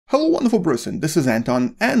Hello wonderful person, this is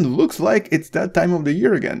Anton, and looks like it's that time of the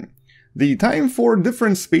year again. The time for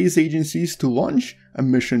different space agencies to launch a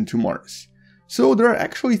mission to Mars. So there are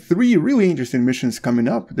actually 3 really interesting missions coming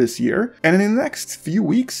up this year, and in the next few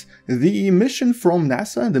weeks, the mission from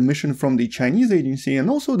NASA, the mission from the Chinese agency, and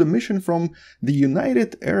also the mission from the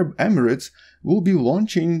United Arab Emirates will be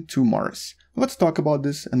launching to Mars. Let's talk about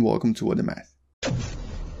this, and welcome to What the Math.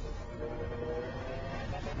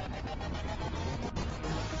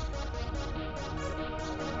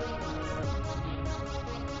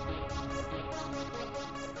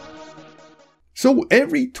 So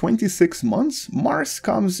every 26 months, Mars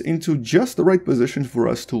comes into just the right position for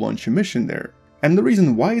us to launch a mission there. And the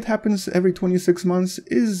reason why it happens every 26 months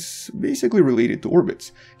is basically related to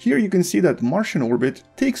orbits. Here you can see that Martian orbit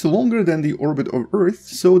takes longer than the orbit of Earth,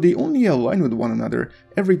 so they only align with one another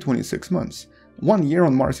every 26 months. 1 year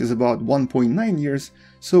on Mars is about 1.9 years,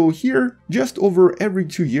 so here, just over every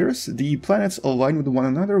 2 years, the planets align with one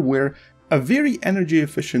another where a very energy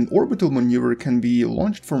efficient orbital maneuver can be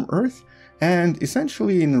launched from Earth, and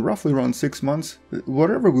essentially in roughly around 6 months,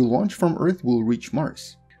 whatever we launch from Earth will reach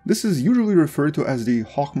Mars. This is usually referred to as the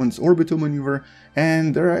Hochmann's orbital maneuver,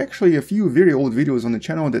 and there are actually a few very old videos on the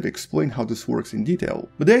channel that explain how this works in detail.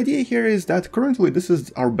 But the idea here is that currently this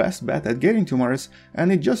is our best bet at getting to Mars,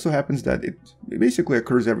 and it just so happens that it basically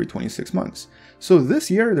occurs every 26 months. So this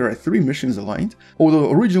year there are 3 missions aligned, although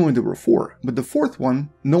originally there were 4, but the 4th one,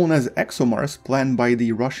 known as ExoMars, planned by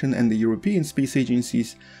the Russian and the European space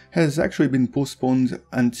agencies, has actually been postponed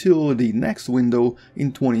until the next window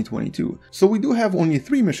in 2022. So we do have only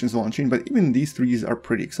 3 missions launching, but even these 3 are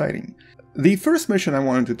pretty exciting. The first mission I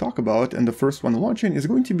wanted to talk about, and the first one launching, is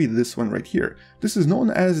going to be this one right here. This is known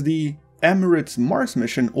as the Emirates Mars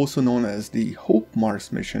mission, also known as the Hope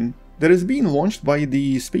Mars mission, that is being launched by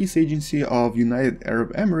the Space Agency of United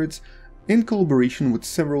Arab Emirates in collaboration with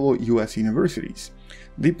several US universities.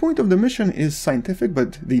 The point of the mission is scientific,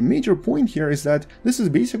 but the major point here is that this is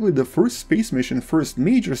basically the first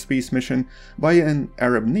major space mission by an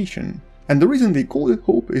Arab nation. And the reason they call it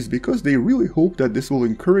Hope is because they really hope that this will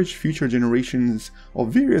encourage future generations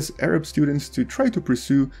of various Arab students to try to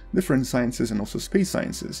pursue different sciences and also space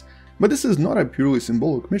sciences. But this is not a purely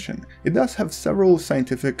symbolic mission. It does have several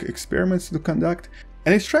scientific experiments to conduct,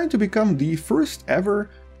 and it's trying to become the first ever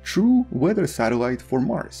true weather satellite for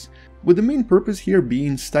Mars, with the main purpose here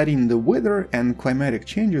being studying the weather and climatic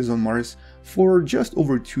changes on Mars for just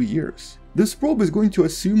over 2 years. This probe is going to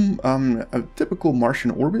assume a typical Martian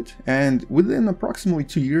orbit, and within approximately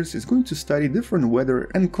 2 years is going to study different weather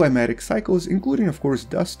and climatic cycles, including of course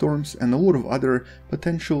dust storms and a lot of other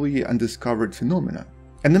potentially undiscovered phenomena.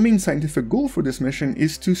 And the main scientific goal for this mission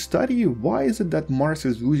is to study why is it that Mars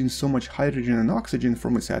is losing so much hydrogen and oxygen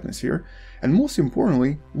from its atmosphere, and most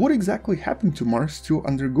importantly, what exactly happened to Mars to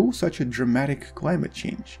undergo such a dramatic climate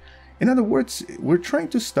change. In other words, we're trying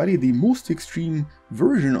to study the most extreme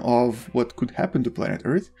version of what could happen to planet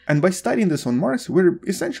Earth, and by studying this on Mars, we're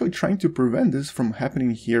essentially trying to prevent this from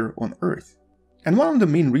happening here on Earth. And one of the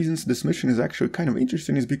main reasons this mission is actually kind of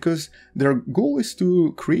interesting is because their goal is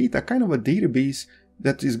to create a kind of a database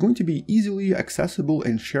that is going to be easily accessible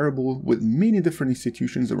and shareable with many different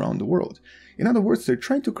institutions around the world. In other words, they're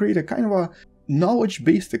trying to create a kind of a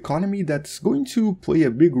knowledge-based economy that's going to play a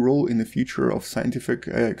big role in the future of scientific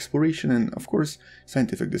exploration and, of course,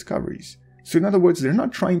 scientific discoveries. So in other words, they're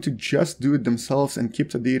not trying to just do it themselves and keep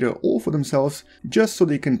the data all for themselves just so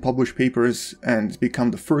they can publish papers and become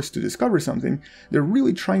the first to discover something. They're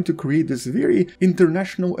really trying to create this very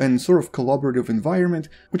international and sort of collaborative environment,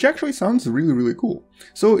 which actually sounds really cool.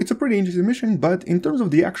 So it's a pretty interesting mission, but in terms of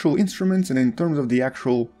the actual instruments and in terms of the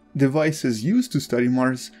actual devices used to study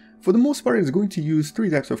Mars, for the most part, it's going to use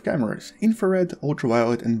 3 types of cameras: infrared,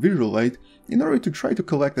 ultraviolet, and visual light, in order to try to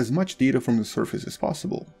collect as much data from the surface as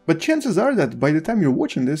possible. But chances are that by the time you're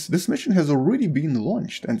watching this mission has already been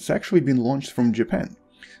launched, and it's actually been launched from Japan.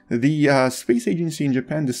 The space agency in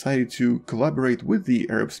Japan decided to collaborate with the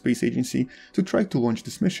Arab Space Agency to try to launch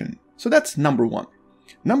this mission. So that's number 1.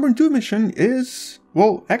 Number 2 mission is,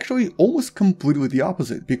 well, actually almost completely the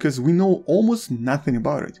opposite, because we know almost nothing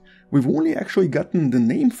about it. We've only actually gotten the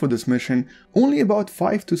name for this mission only about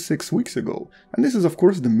 5 to 6 weeks ago, and this is of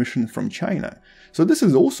course the mission from China. So this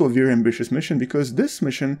is also a very ambitious mission, because this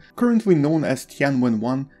mission, currently known as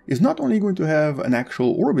Tianwen-1, is not only going to have an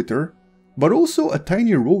actual orbiter, but also a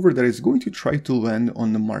tiny rover that is going to try to land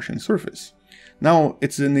on the Martian surface. Now,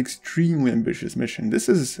 it's an extremely ambitious mission. This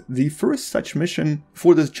is the first such mission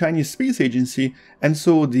for the Chinese Space Agency, and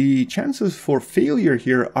so the chances for failure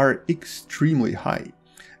here are extremely high.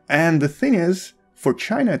 And the thing is, for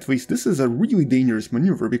China at least, this is a really dangerous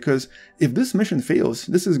maneuver, because if this mission fails,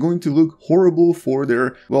 this is going to look horrible for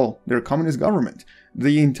their communist government.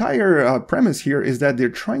 The entire premise here is that they're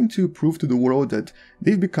trying to prove to the world that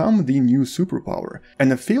they've become the new superpower,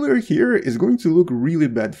 and a failure here is going to look really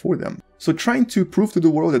bad for them. So trying to prove to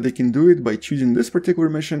the world that they can do it by choosing this particular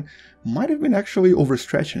mission might have been actually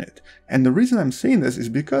overstretching it. And the reason I'm saying this is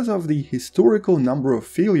because of the historical number of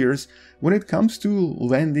failures when it comes to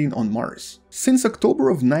landing on Mars. Since October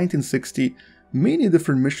of 1960, many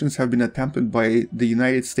different missions have been attempted by the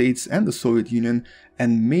United States and the Soviet Union,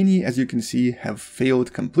 and many, as you can see, have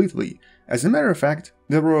failed completely. As a matter of fact,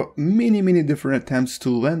 there were many different attempts to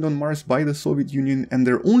land on Mars by the Soviet Union, and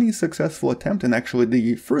their only successful attempt, and actually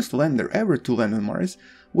the first lander ever to land on Mars,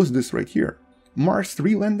 was this right here. Mars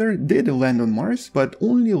 3 lander did land on Mars, but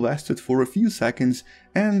only lasted for a few seconds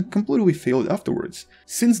and completely failed afterwards.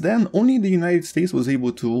 Since then, only the United States was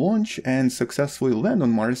able to launch and successfully land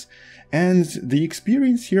on Mars, and the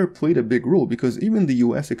experience here played a big role because even the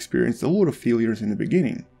US experienced a lot of failures in the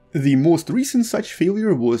beginning. The most recent such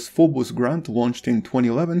failure was Phobos Grunt, launched in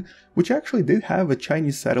 2011, which actually did have a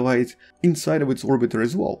Chinese satellite inside of its orbiter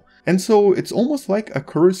as well. And so it's almost like a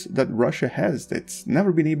curse that Russia has that's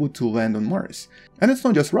never been able to land on Mars. And it's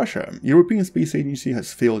not just Russia, European Space Agency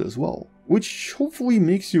has failed as well. Which hopefully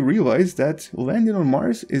makes you realize that landing on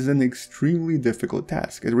Mars is an extremely difficult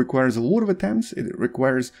task. It requires a lot of attempts, it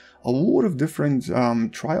requires a lot of different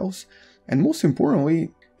trials, and most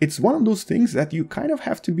importantly, it's one of those things that you kind of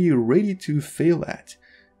have to be ready to fail at.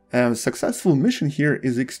 A successful mission here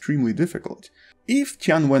is extremely difficult. If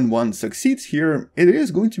Tianwen-1 succeeds here, it is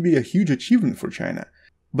going to be a huge achievement for China.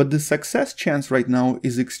 But the success chance right now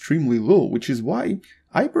is extremely low, which is why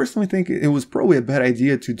I personally think it was probably a bad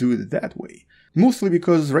idea to do it that way. Mostly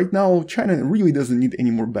because right now China really doesn't need any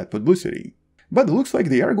more bad publicity. But it looks like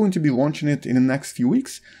they are going to be launching it in the next few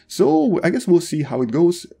weeks, so I guess we'll see how it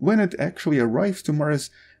goes when it actually arrives to Mars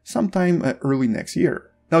sometime early next year.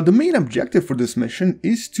 Now, the main objective for this mission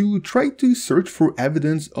is to try to search for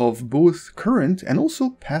evidence of both current and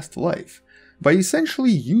also past life, by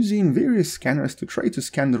essentially using various scanners to try to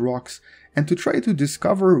scan the rocks and to try to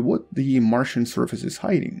discover what the Martian surface is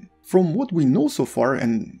hiding. From what we know so far,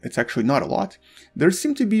 and it's actually not a lot, there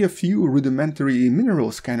seem to be a few rudimentary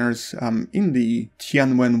mineral scanners in the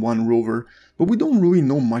Tianwen-1 rover, but we don't really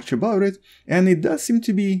know much about it, and it does seem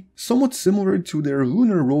to be somewhat similar to their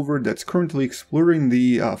lunar rover that's currently exploring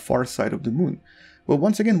the far side of the moon. But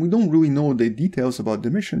once again, we don't really know the details about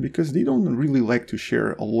the mission because they don't really like to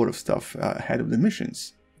share a lot of stuff ahead of the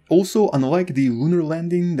missions. Also, unlike the lunar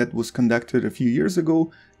landing that was conducted a few years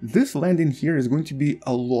ago, this landing here is going to be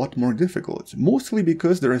a lot more difficult, mostly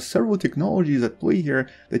because there are several technologies at play here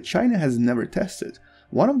that China has never tested.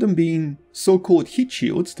 One of them being so-called heat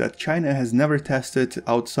shields that China has never tested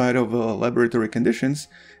outside of laboratory conditions,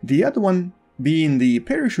 the other one being the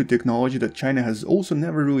parachute technology that China has also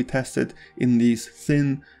never really tested in these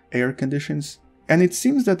thin air conditions. And it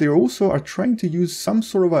seems that they also are trying to use some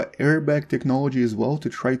sort of an airbag technology as well to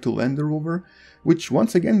try to land the rover, which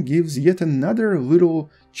once again gives yet another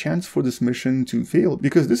little chance for this mission to fail,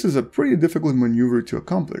 because this is a pretty difficult maneuver to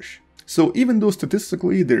accomplish. So even though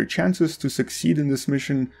statistically their chances to succeed in this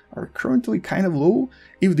mission are currently kind of low,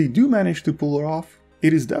 if they do manage to pull it off,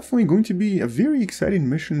 it is definitely going to be a very exciting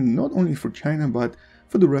mission, not only for China but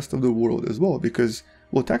for the rest of the world as well, because,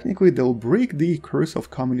 well, technically they'll break the curse of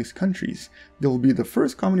communist countries. They'll be the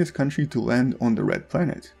first communist country to land on the Red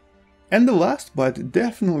Planet. And the last, but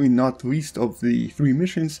definitely not least of the three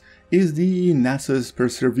missions, is the NASA's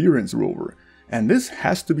Perseverance rover. And this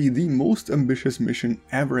has to be the most ambitious mission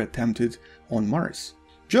ever attempted on Mars.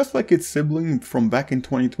 Just like its sibling from back in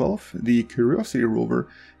 2012, the Curiosity rover,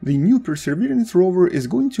 the new Perseverance rover is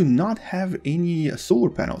going to not have any solar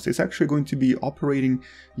panels. It's actually going to be operating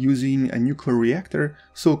using a nuclear reactor,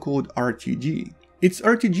 so-called RTG. Its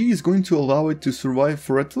RTG is going to allow it to survive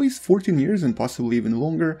for at least 14 years and possibly even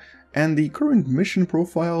longer, and the current mission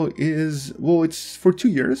profile is, well, it's for 2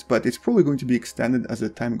 years, but it's probably going to be extended as the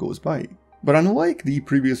time goes by. But unlike the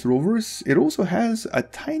previous rovers, it also has a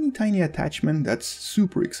tiny attachment that's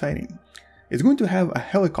super exciting. It's going to have a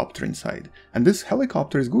helicopter inside, and this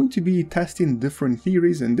helicopter is going to be testing different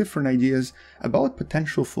theories and different ideas about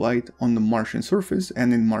potential flight on the Martian surface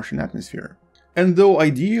and in Martian atmosphere. And though the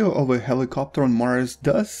idea of a helicopter on Mars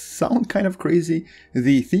does sound kind of crazy,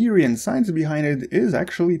 the theory and science behind it is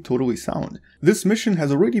actually totally sound. This mission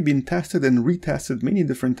has already been tested and retested many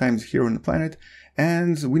different times here on the planet,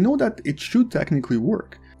 and we know that it should technically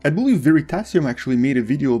work. I believe Veritasium actually made a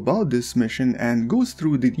video about this mission and goes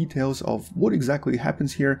through the details of what exactly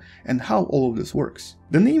happens here and how all of this works.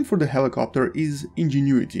 The name for the helicopter is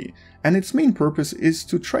Ingenuity, and its main purpose is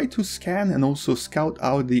to try to scan and also scout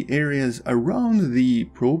out the areas around the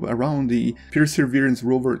probe, around the Perseverance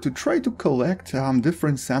rover, to try to collect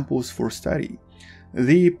different samples for study.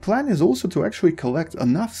 The plan is also to actually collect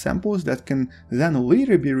enough samples that can then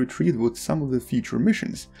later be retrieved with some of the future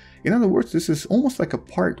missions. In other words, this is almost like a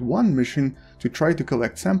part 1 mission to try to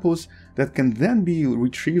collect samples that can then be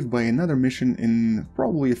retrieved by another mission in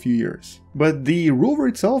probably a few years. But the rover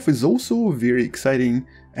itself is also very exciting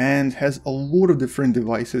and has a lot of different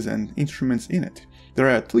devices and instruments in it. There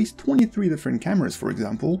are at least 23 different cameras, for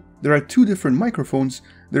example. There are 2 different microphones.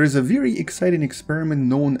 There is a very exciting experiment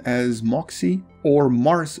known as MOXIE, or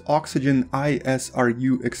Mars Oxygen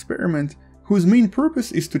ISRU experiment, whose main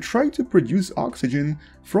purpose is to try to produce oxygen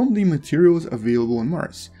from the materials available on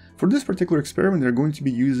Mars. For this particular experiment, they're going to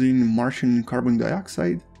be using Martian carbon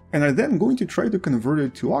dioxide and are then going to try to convert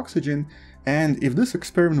it to oxygen. And if this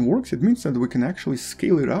experiment works, it means that we can actually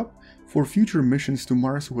scale it up for future missions to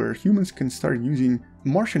Mars, where humans can start using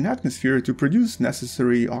Martian atmosphere to produce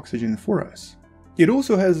necessary oxygen for us. It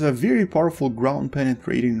also has a very powerful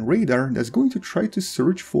ground-penetrating radar that's going to try to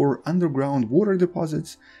search for underground water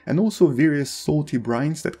deposits and also various salty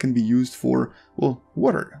brines that can be used for, well,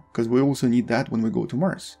 water, because we also need that when we go to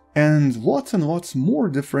Mars. And lots more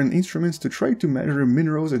different instruments to try to measure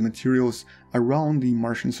minerals and materials around the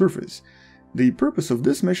Martian surface. The purpose of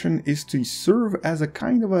this mission is to serve as a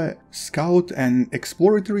kind of a scout and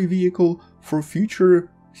exploratory vehicle for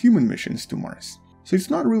future human missions to Mars. So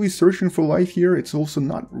it's not really searching for life here, it's also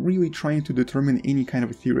not really trying to determine any kind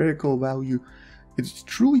of theoretical value. It's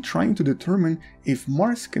truly trying to determine if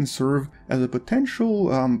Mars can serve as a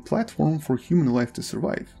potential platform for human life to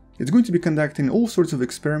survive. It's going to be conducting all sorts of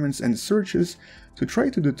experiments and searches to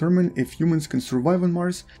try to determine if humans can survive on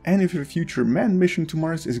Mars and if a future manned mission to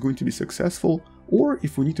Mars is going to be successful, or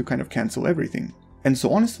if we need to kind of cancel everything. And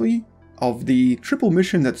so honestly, of the triple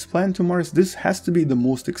mission that's planned to Mars, this has to be the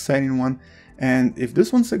most exciting one. And if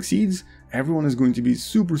this one succeeds, everyone is going to be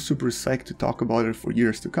super psyched to talk about it for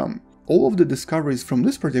years to come. All of the discoveries from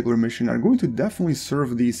this particular mission are going to definitely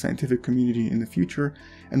serve the scientific community in the future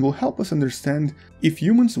and will help us understand if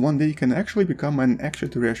humans one day can actually become an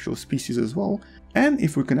extraterrestrial species as well, and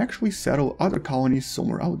if we can actually settle other colonies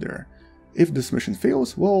somewhere out there. If this mission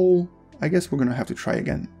fails, well, I guess we're gonna have to try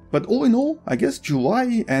again. But all in all, I guess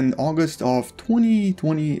July and August of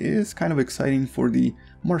 2020 is kind of exciting for the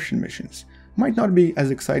Martian missions. Might not be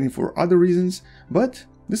as exciting for other reasons, but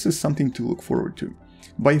this is something to look forward to.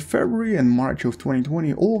 By February and March of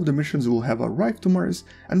 2020, all of the missions will have arrived to Mars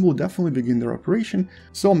and will definitely begin their operation,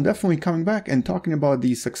 so I'm definitely coming back and talking about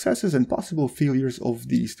the successes and possible failures of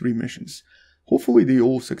these 3 missions. Hopefully they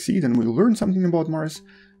all succeed and we'll learn something about Mars,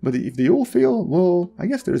 but if they all fail, well, I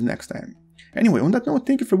guess there's next time. Anyway, on that note,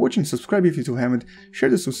 thank you for watching, subscribe if you still haven't, share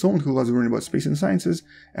this with someone who loves learning about space and sciences,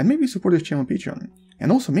 and maybe support this channel on Patreon.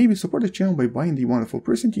 And also maybe support this channel by buying the Wonderful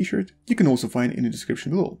Person t-shirt. You can also find it in the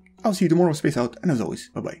description below. I'll see you tomorrow, space out, and as always,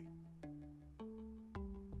 bye bye.